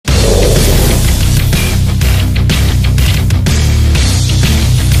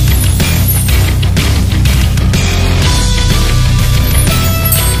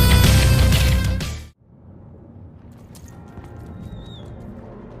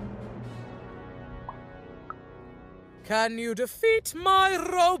Can you defeat my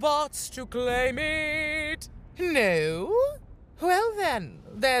robots to claim it? No? Well then,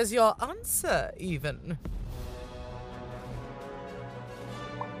 there's your answer, even.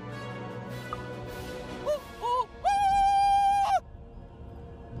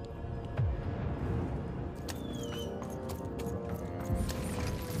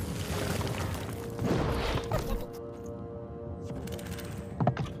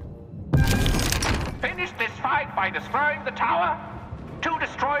 Finish this fight by destroying the tower. To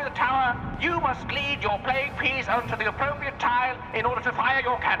destroy the tower, you must lead your playing piece onto the appropriate tile in order to fire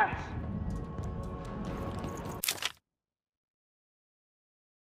your cannons.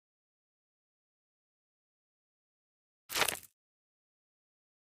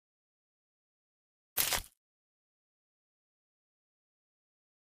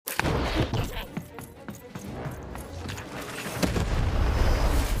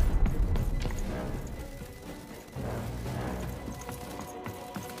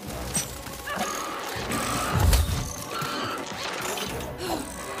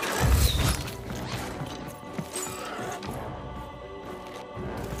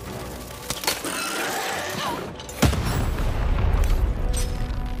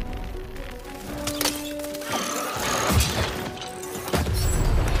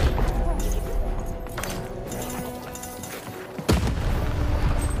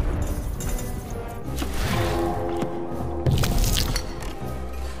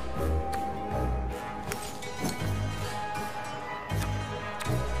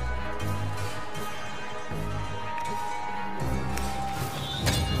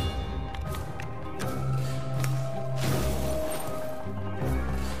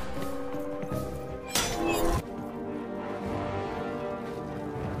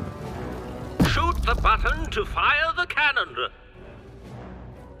 Shoot the button to fire the cannon.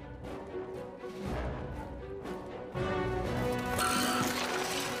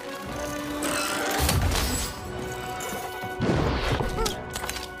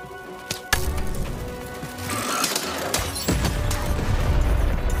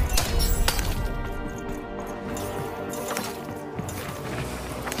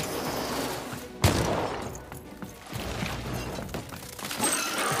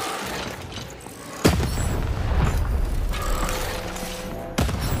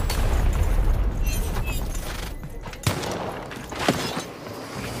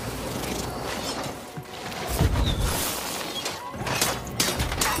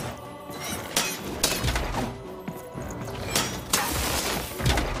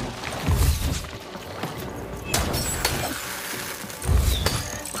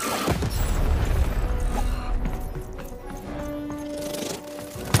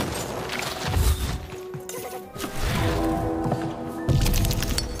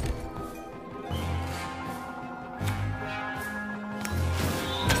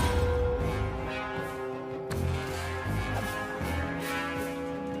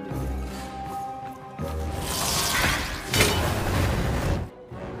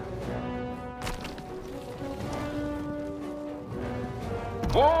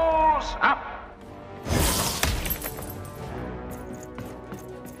 Walls up!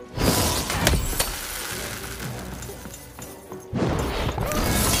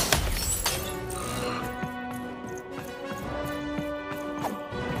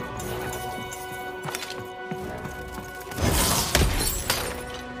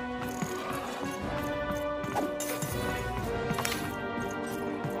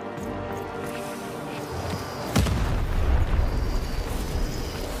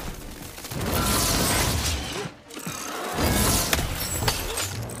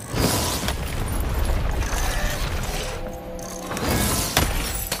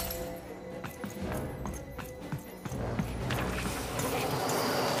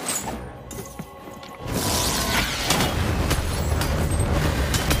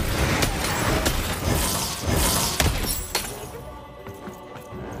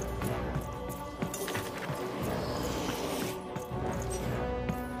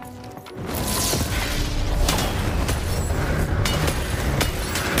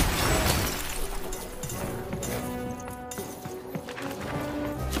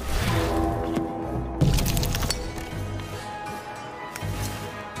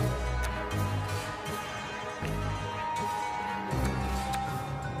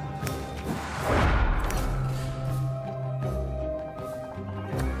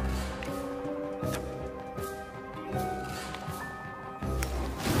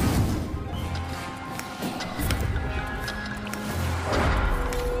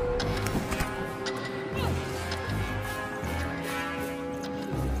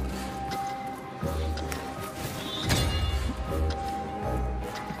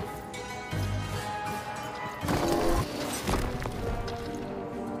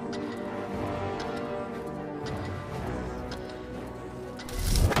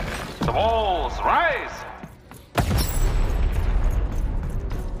 The walls rise!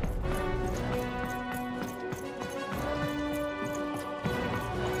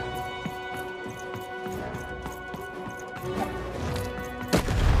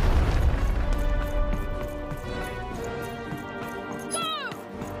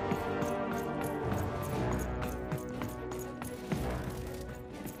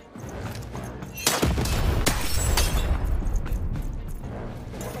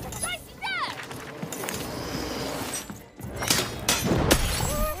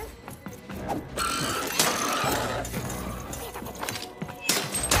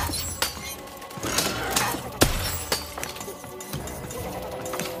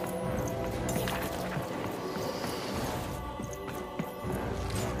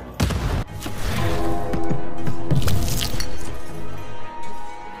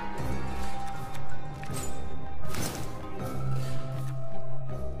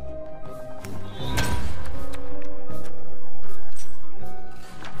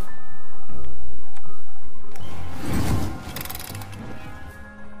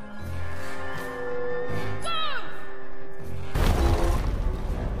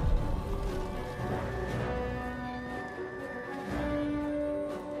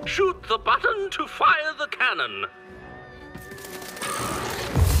 Shoot the button to fire the cannon.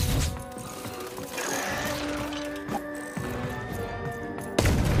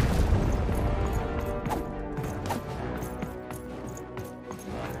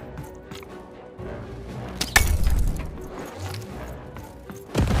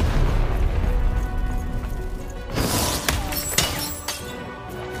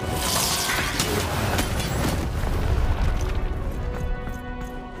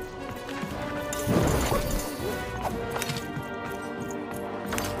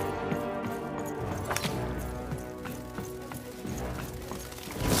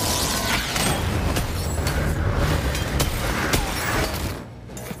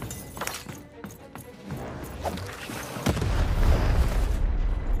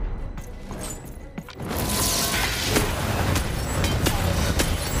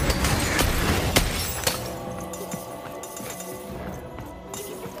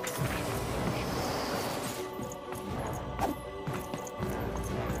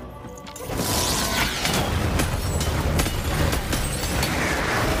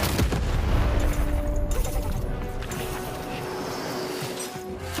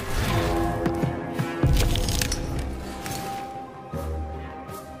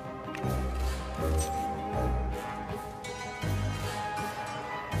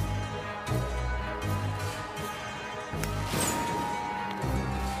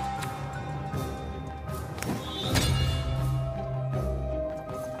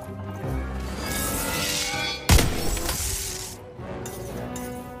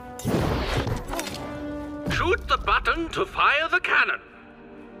 Shoot the button to fire the cannon.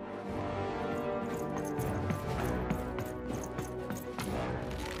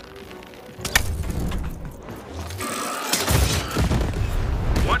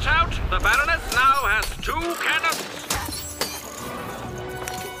 Watch out! The Baroness now has 2 cannons.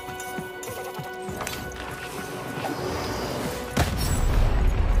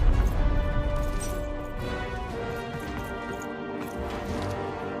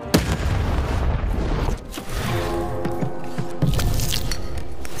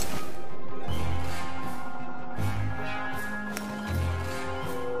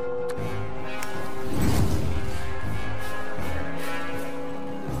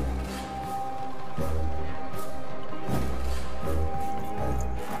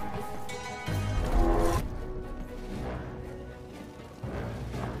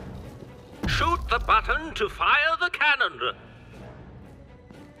 Shoot the button to fire the cannon.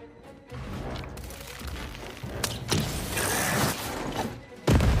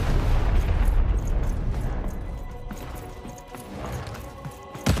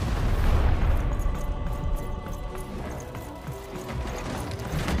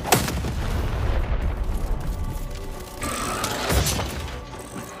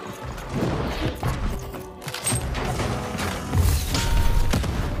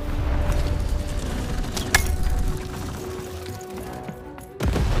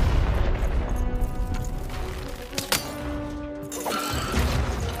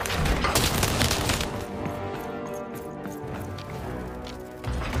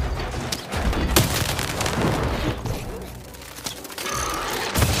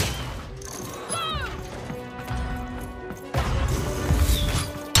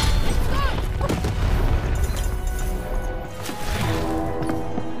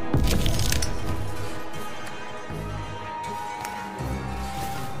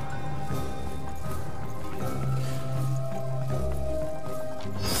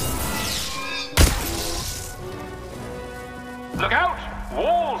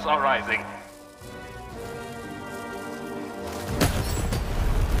 are rising.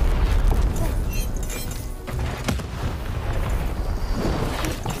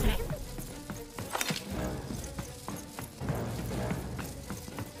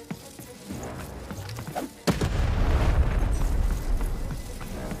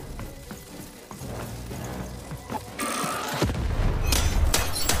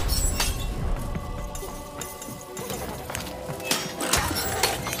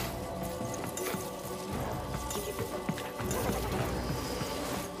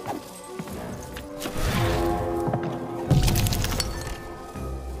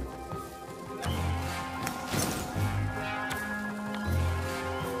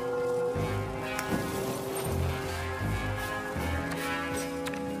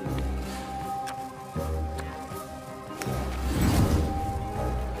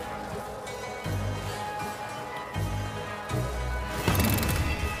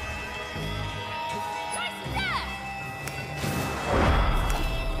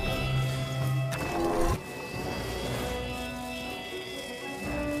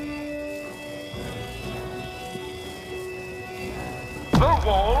 The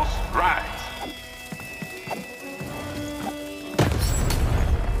walls rise.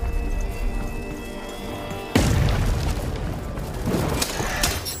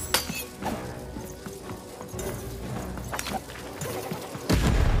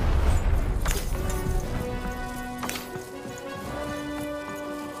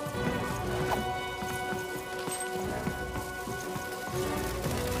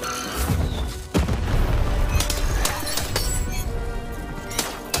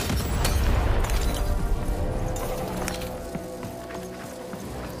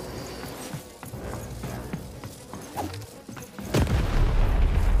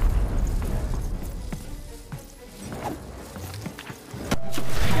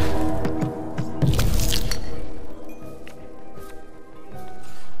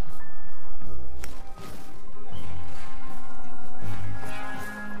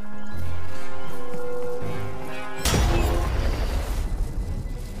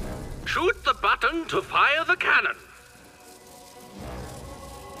 Shoot the button to fire the cannon.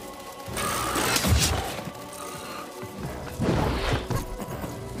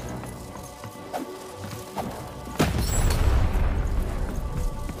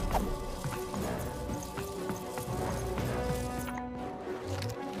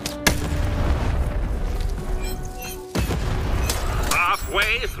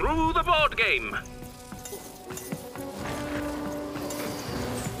 Halfway through the board game.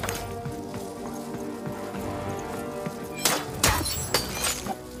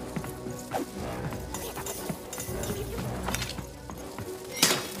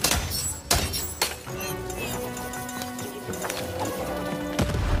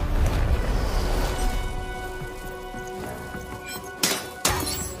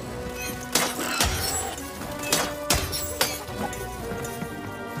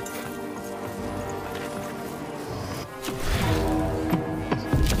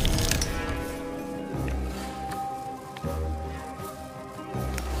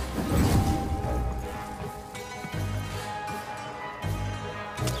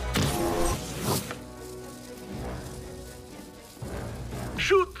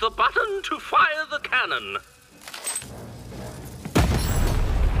 Shoot the button to fire the cannon.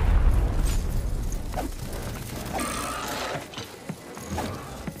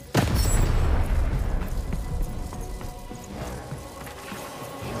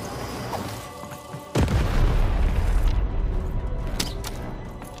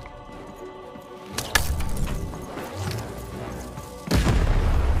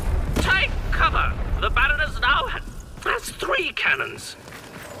 Take cover! The Baron has 3 cannons.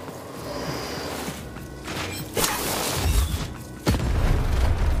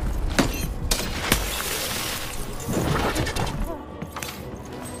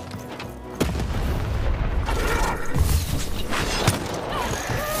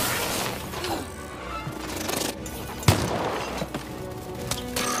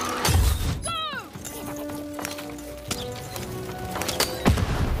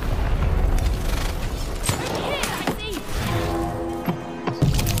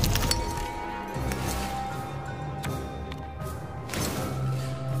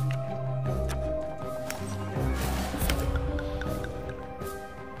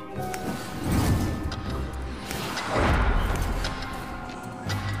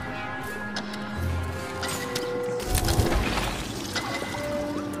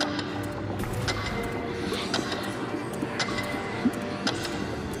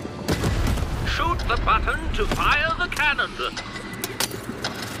 Shoot the button to fire the cannon.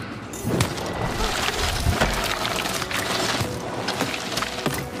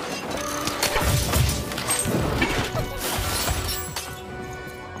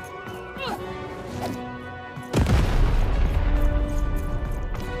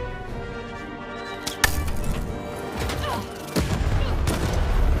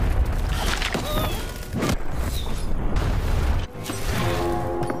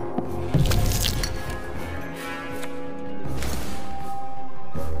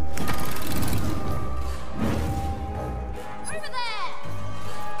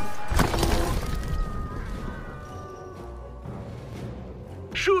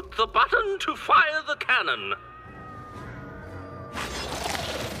 the button to fire the cannon.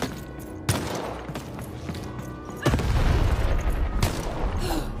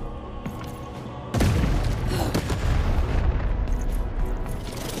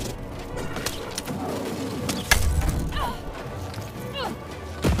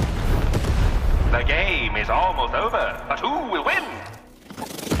 The game is almost over, but who will win?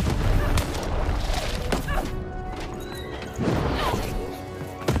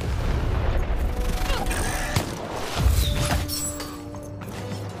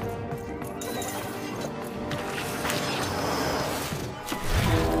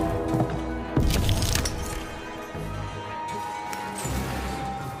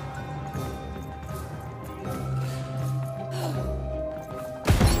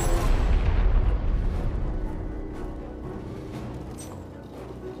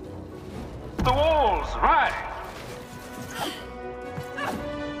 The walls rise!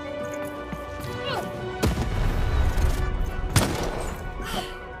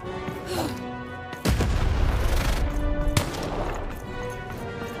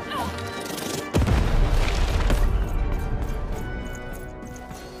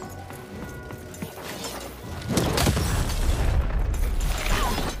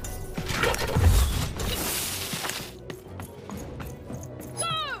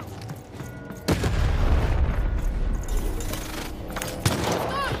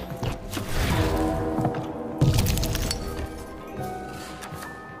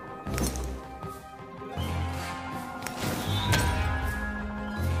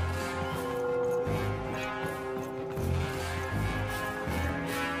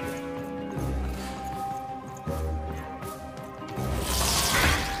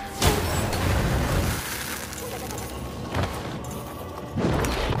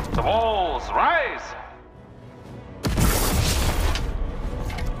 The walls rise!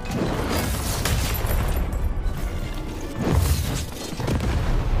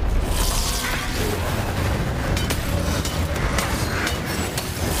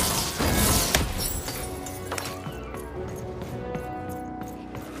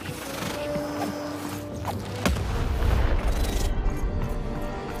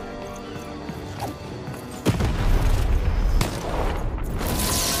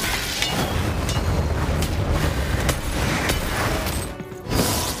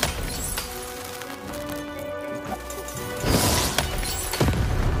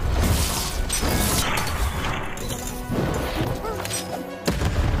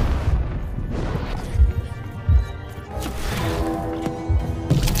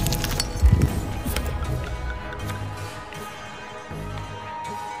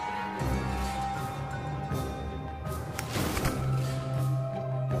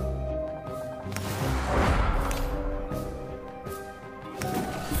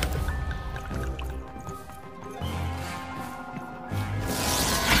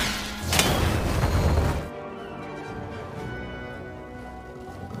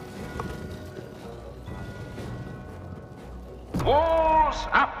 Walls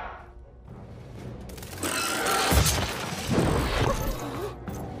up!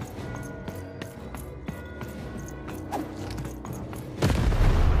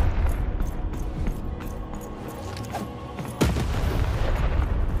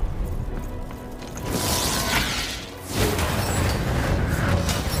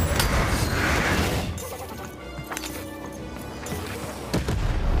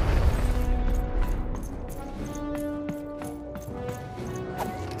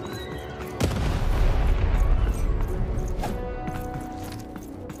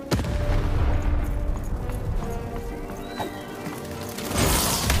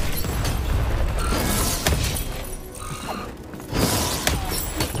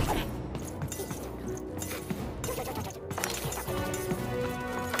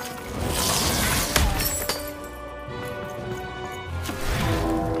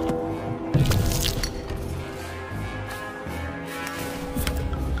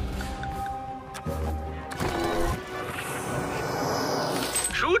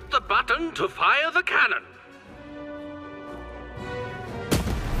 Shoot the button to fire the cannon.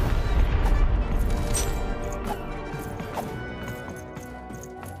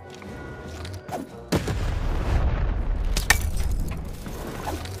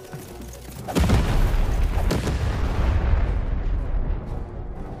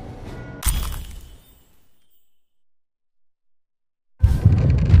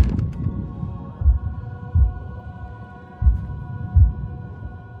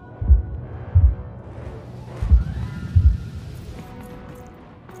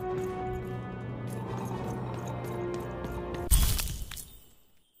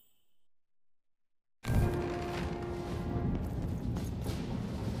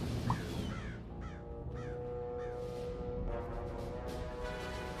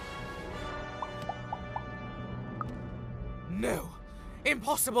 No.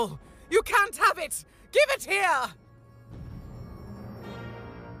 Impossible. You can't have it. Give it here.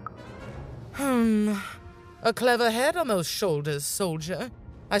 A clever head on those shoulders, soldier.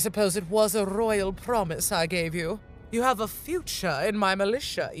 I suppose it was a royal promise I gave you. You have a future in my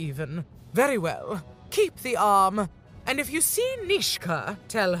militia, even. Very well. Keep the arm. And if you see Neeshka,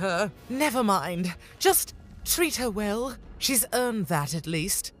 tell her, never mind. Just treat her well. She's earned that, at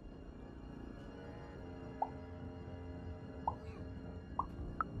least.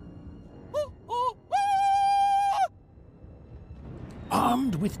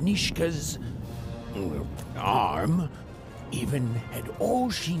 Armed with Neeshka's arm, even had all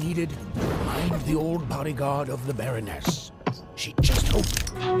she needed to find the old bodyguard of the Baroness. She just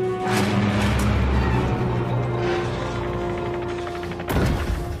hoped.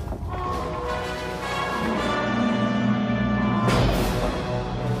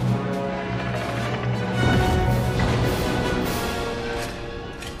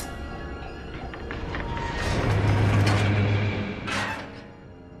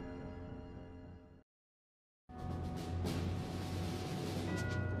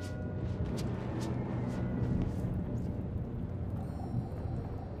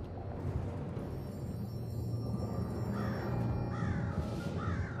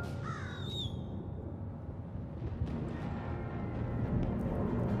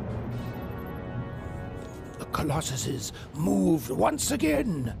 Colossuses moved once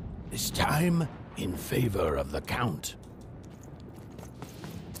again, this time in favor of the Count.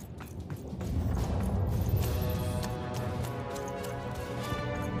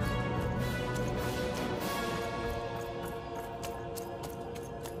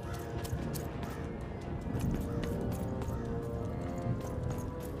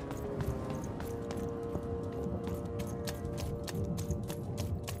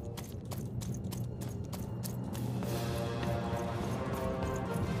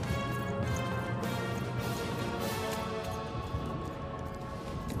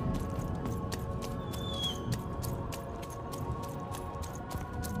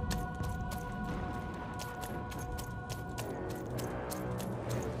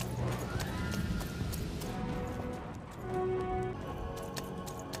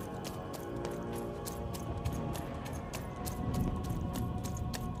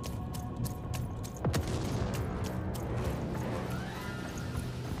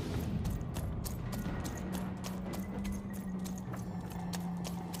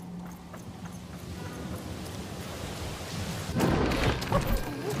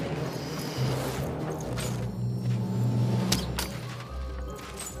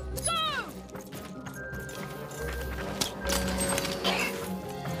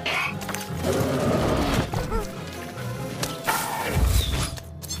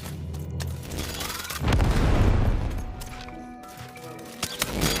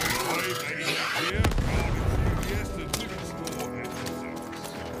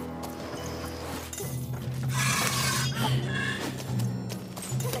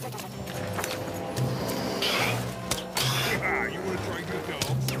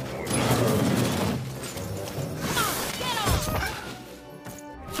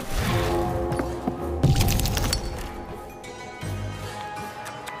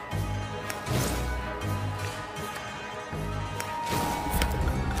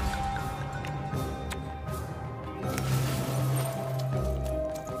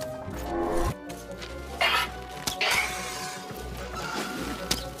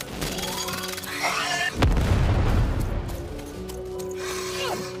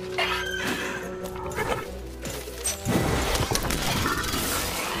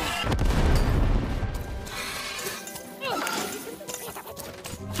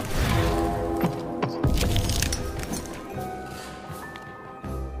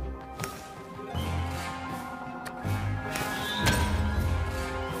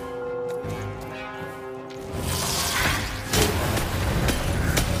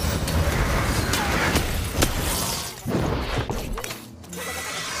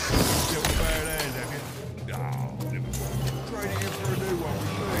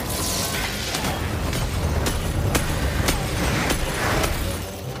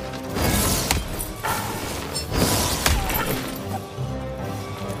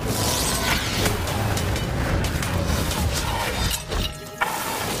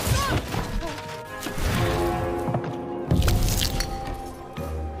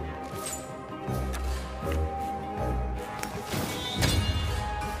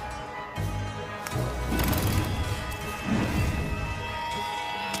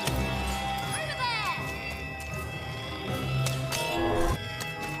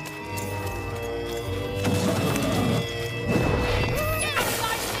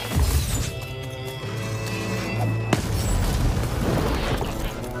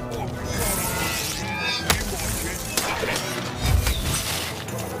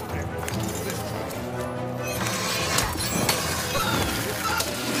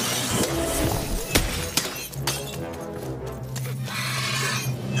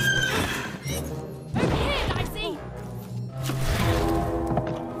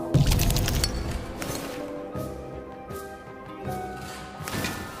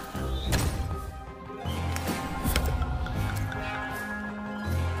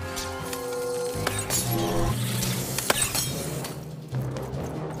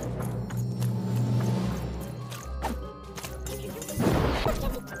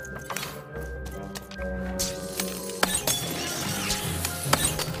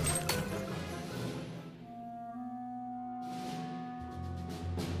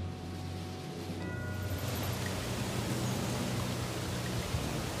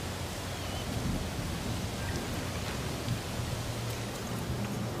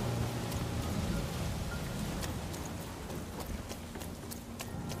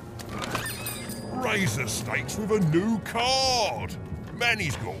 Raise the stakes with a new card.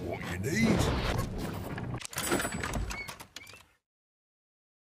 Manny's got what you need.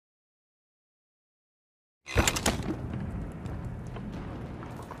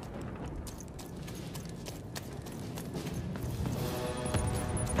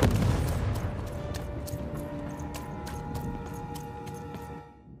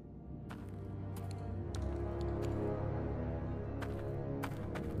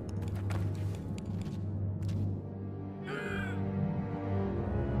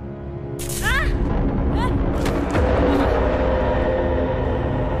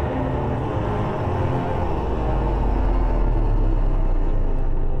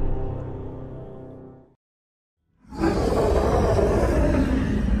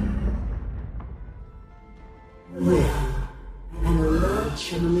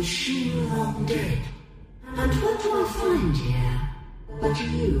 From a machine long dead. And what do I find here but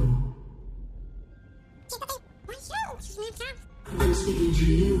you? I'm speaking to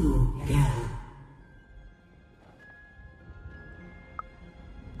you, girl.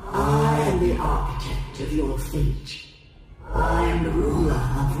 I am the architect of your fate. I am the ruler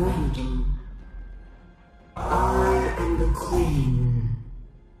of random. I am the queen.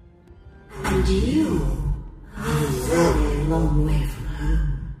 And you are a very long way from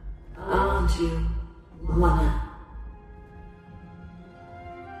home, aren't you, Mother?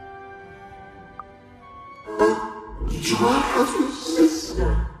 Did I have a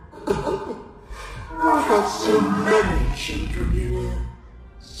sister? I have so many children, you know.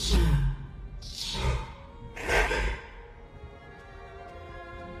 So many.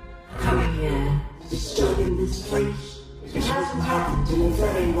 Coming here, disturbing this place. It hasn't happened in a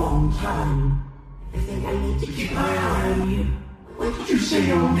very long time. I think I need to keep my eye on you. What did you say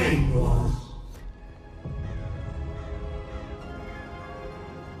your name was?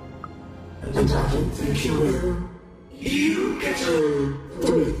 And I don't think you will. You get a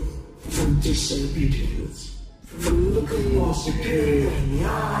thrill from disobedience, from looking your superior in the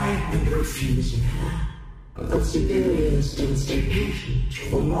eye and refusing her. But superiors don't stay patient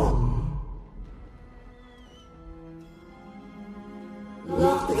for long.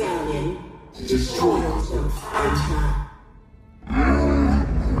 Lock the girl in, destroy yourself and her.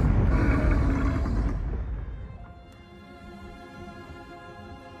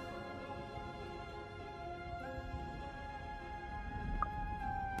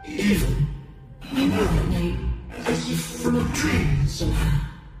 Even, you know her name, as if from a dream somehow.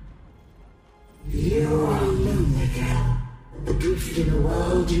 You are a lonely girl, adrift in a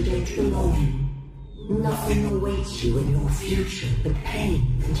world you don't belong in. Nothing awaits you in your future but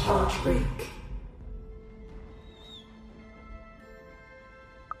pain and heartbreak.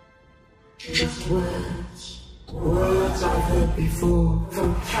 Just words. Words I've heard before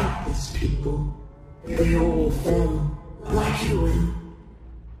from countless people. They all fell, like you will.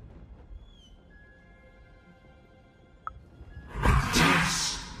 A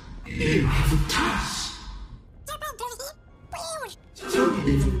task. You have a task. Tell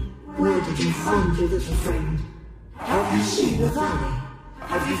me, where did you find your little friend? Have you seen the valley?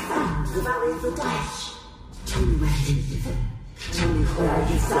 Have you found the valley of the dice? Tell me where it is, Ethan. Tell me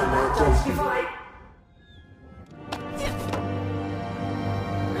where you found that dice divide.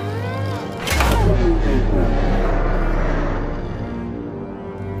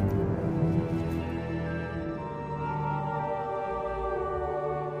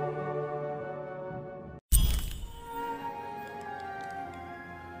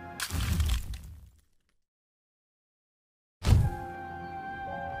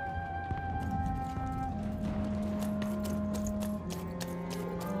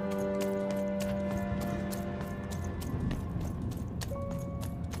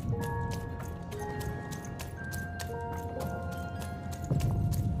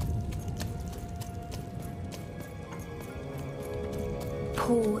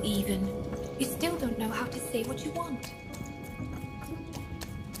 Poor Even. You still don't know how to say what you want.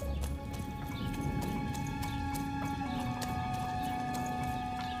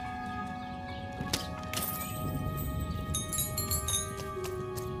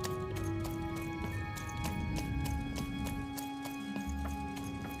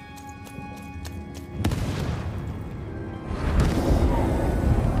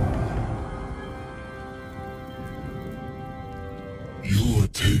 You're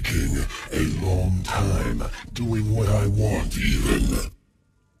taking a long time doing what I want, Even.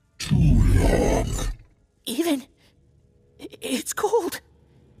 Too long. Even? It's cold.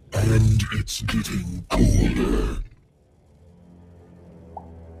 And it's getting colder.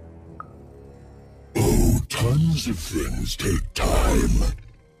 Oh, tons of things take time.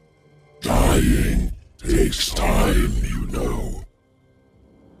 Dying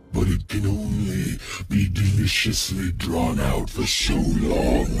anxiously drawn out for so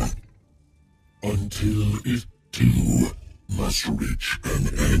long, until it too must reach an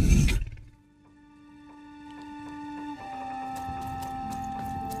end.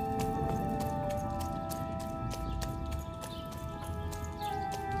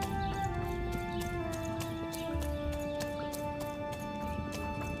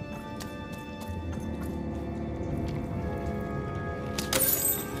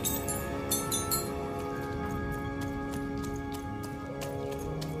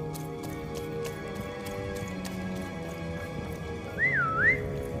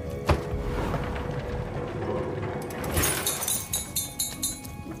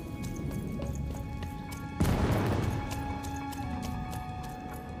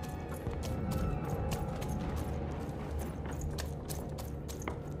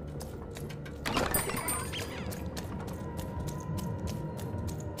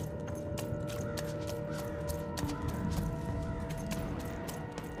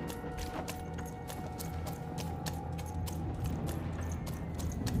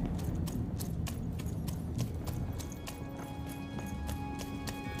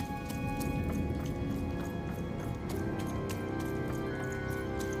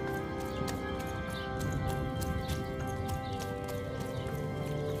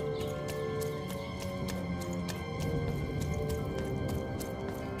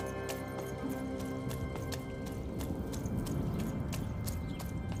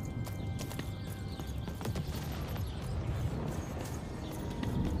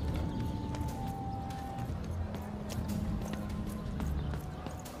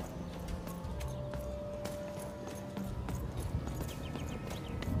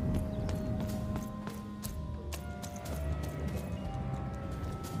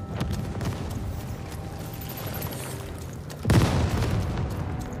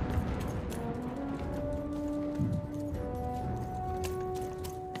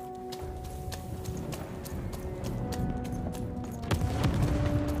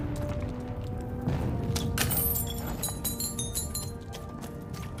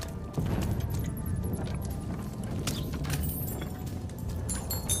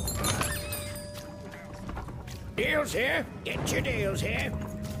 Deals here. Get your deals here.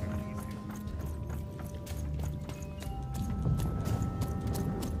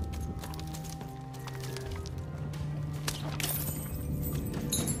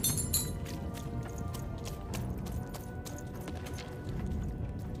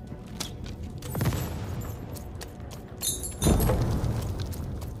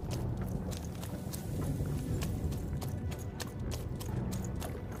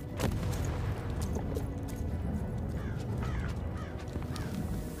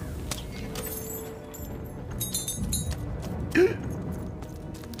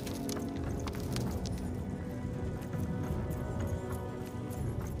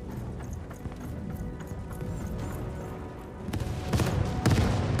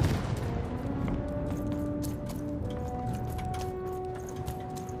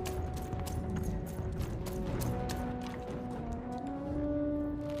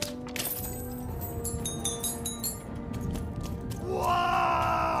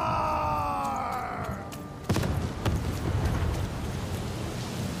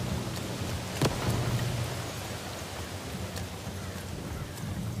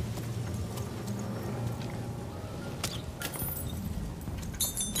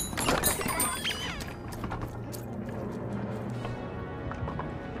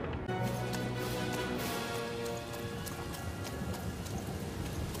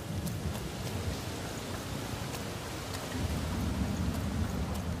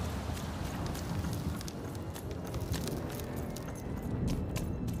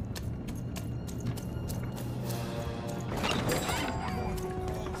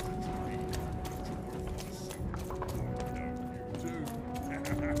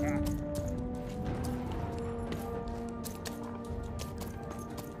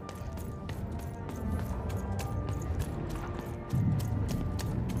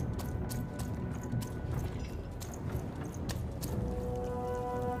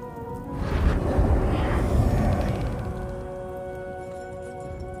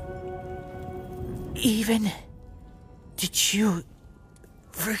 Even? Did you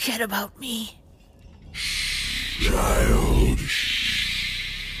forget about me? Child,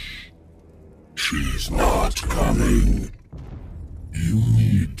 shh. She's not coming. You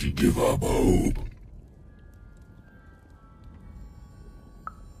need to give up hope.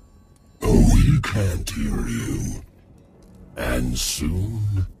 Oh, he can't hear you. And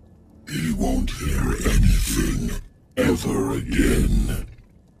soon, he won't hear anything ever again.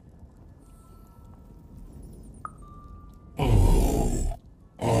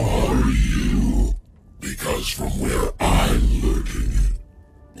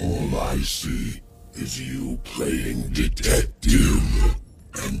 I see is you playing detective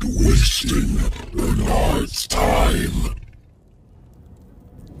and wasting Bernard's time.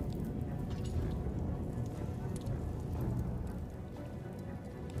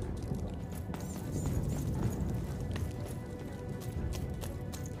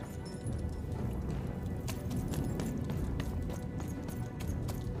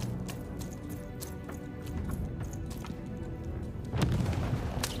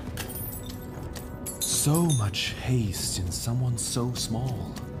 So much haste in someone so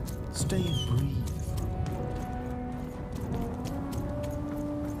small. Stay and breathe.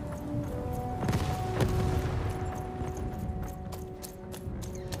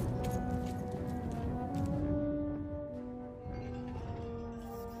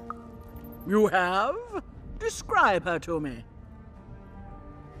 You have? Describe her to me.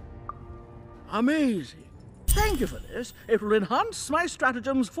 Amazing. Thank you for this. It will enhance my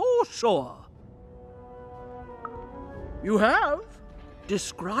stratagems for sure. You have?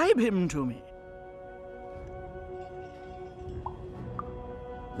 Describe him to me.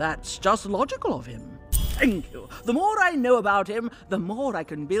 That's just logical of him. Thank you. The more I know about him, the more I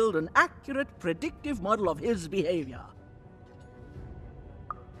can build an accurate, predictive model of his behavior.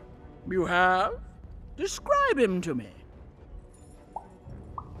 You have? Describe him to me.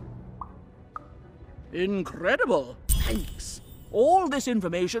 Incredible. Thanks. All this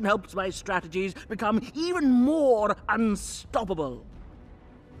information helps my strategies become even more unstoppable.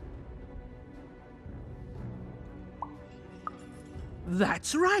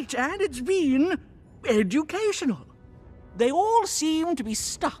 That's right, and it's been educational. They all seem to be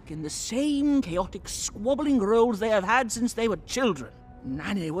stuck in the same chaotic, squabbling roles they have had since they were children.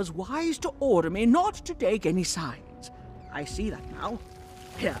 Nanny was wise to order me not to take any sides. I see that now.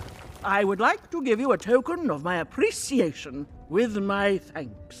 Here, I would like to give you a token of my appreciation with my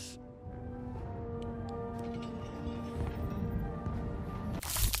thanks.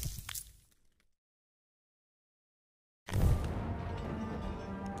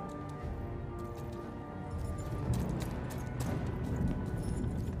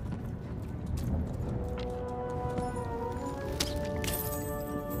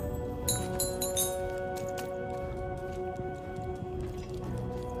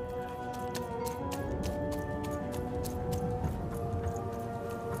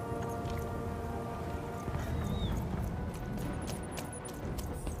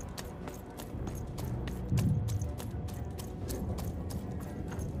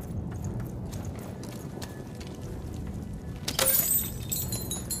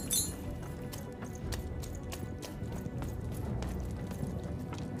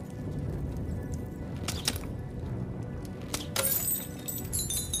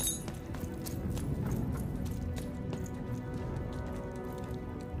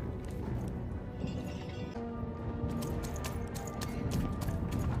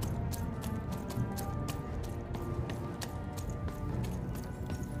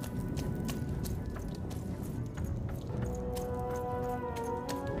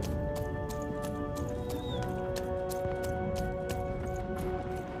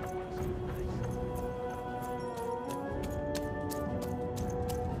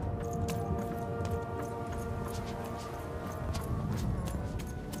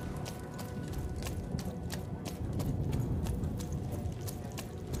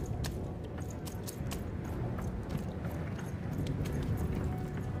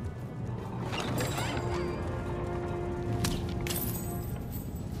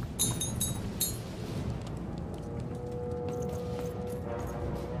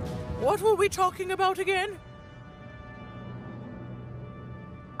 What were we talking about again?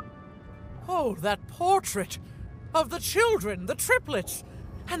 Oh, that portrait of the children, the triplets,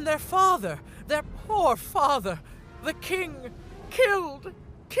 and their father, their poor father, the king, killed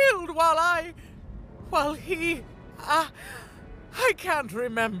while he, I can't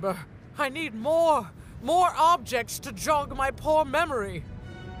remember. I need more objects to jog my poor memory.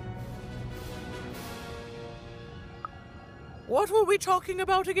 What were we talking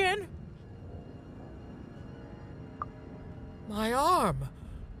about again? My arm.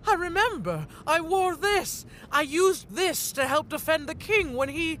 I remember. I wore this. I used this to help defend the king when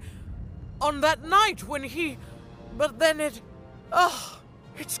he... on that night when he... But then it...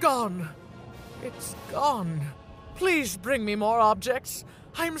 it's gone. It's gone. Please bring me more objects.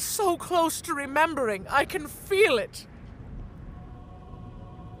 I'm so close to remembering. I can feel it.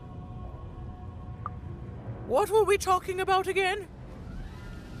 What were we talking about again?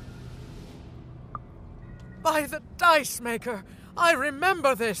 By the dice maker! I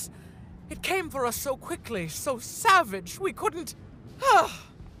remember this! It came for us so quickly, so savage, we couldn't...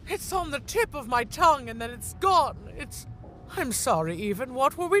 It's It's on the tip of my tongue and then it's gone. I'm sorry, Even.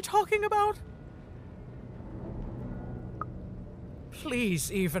 What were we talking about?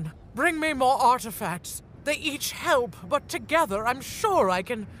 Please, Even, bring me more artifacts. They each help, but together I'm sure I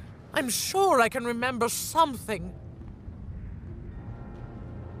can remember something.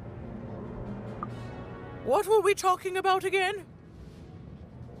 What were we talking about again?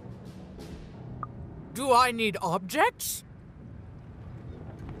 Do I need objects?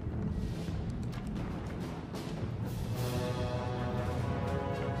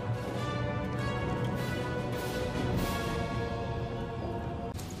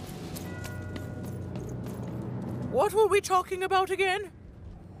 What were we talking about again?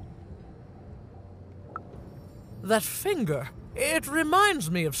 That finger. It reminds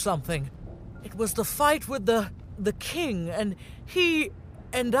me of something. It was the fight with the king, and he,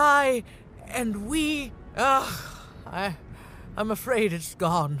 and I, and we... I'm afraid it's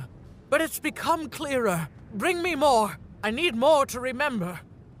gone. But it's become clearer. Bring me more. I need more to remember.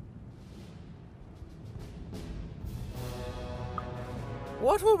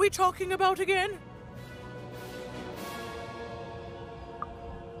 What were we talking about again?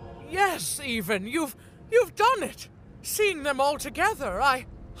 Yes, Even, you've done it. Seeing them all together, I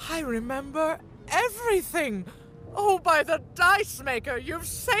remember everything. Oh, by the dice maker, you've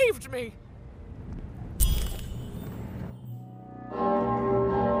saved me.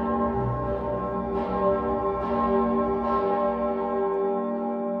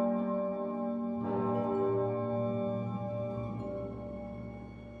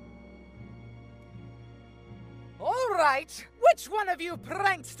 Right. Which one of you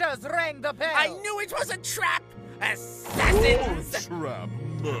pranksters rang the bell? I knew it was a trap! Assassins! Oh, trap,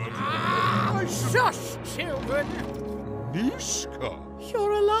 murder. Shush, children! Neeshka!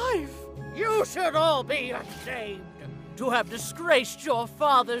 You're alive! You should all be ashamed to have disgraced your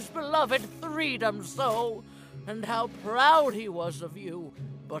father's beloved Threedom so, and how proud he was of you.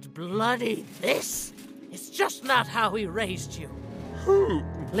 But bloody this is just not how he raised you. Who?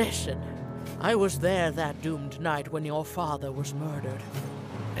 Listen. I was there that doomed night when your father was murdered.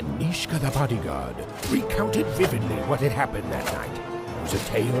 And Neeshka the bodyguard recounted vividly what had happened that night. It was a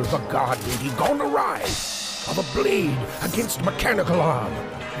tale of a guard duty gone awry, of a blade against mechanical arm,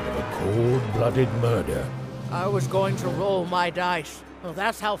 and of a cold-blooded murder. I was going to roll my dice. Well,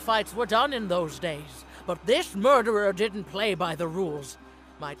 that's how fights were done in those days. But this murderer didn't play by the rules.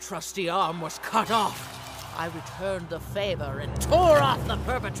 My trusty arm was cut off. I returned the favor and tore off the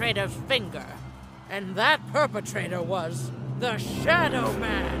perpetrator's finger. And that perpetrator was the Shadow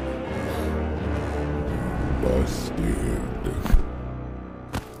Man. Busted.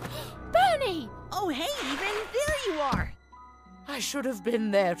 Bernie! Oh, hey, Even, there you are! I should have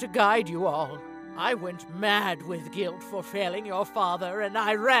been there to guide you all. I went mad with guilt for failing your father, and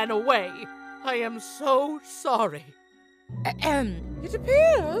I ran away. I am so sorry. It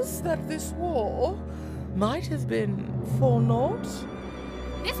appears that this war might have been for naught.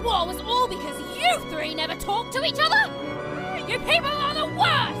 This war was all because you three never talked to each other! You people are the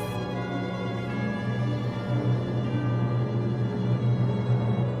worst!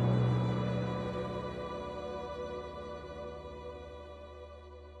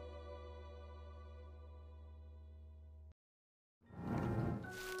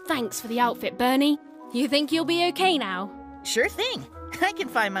 Thanks for the outfit, Bernie. You think you'll be okay now? Sure thing. I can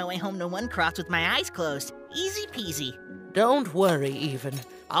find my way home to Onecroft with my eyes closed. Easy peasy. Don't worry, Even.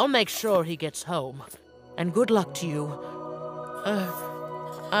 I'll make sure he gets home. And good luck to you.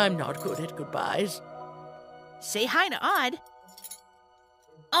 I'm not good at goodbyes. Say hi to Odd.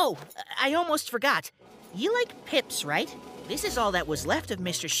 Oh, I almost forgot. You like pips, right? This is all that was left of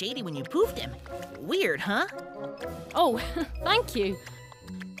Mr. Shady when you poofed him. Weird, huh? Oh, thank you.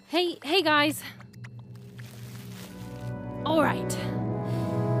 Hey guys. All right.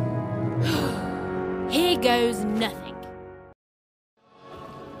 Here goes nothing.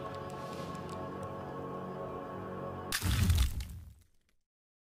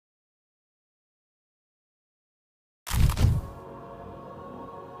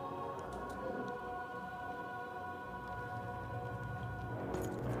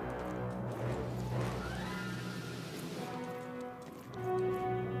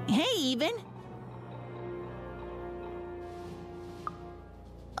 Hey, Even.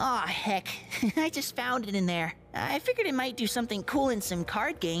 Aw, heck. I just found it in there. I figured it might do something cool in some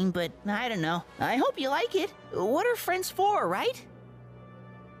card game, but I don't know. I hope you like it. What are friends for, right?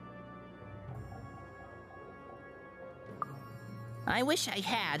 I wish I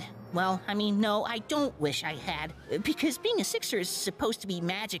had. Well, I mean, no, I don't wish I had. Because being a Sixer is supposed to be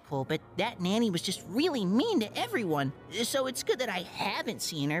magical, but that nanny was just really mean to everyone. So it's good that I haven't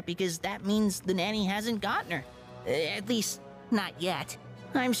seen her, because that means the nanny hasn't gotten her. At least, not yet.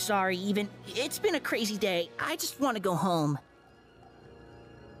 I'm sorry, Even. It's been a crazy day. I just want to go home.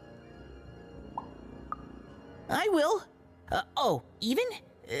 I will. Even?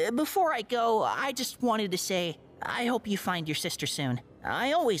 Before I go, I just wanted to say, I hope you find your sister soon.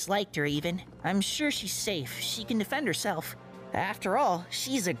 I always liked her, Even. I'm sure she's safe. She can defend herself. After all,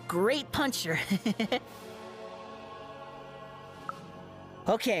 she's a great puncher.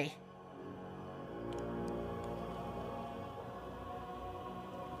 Okay,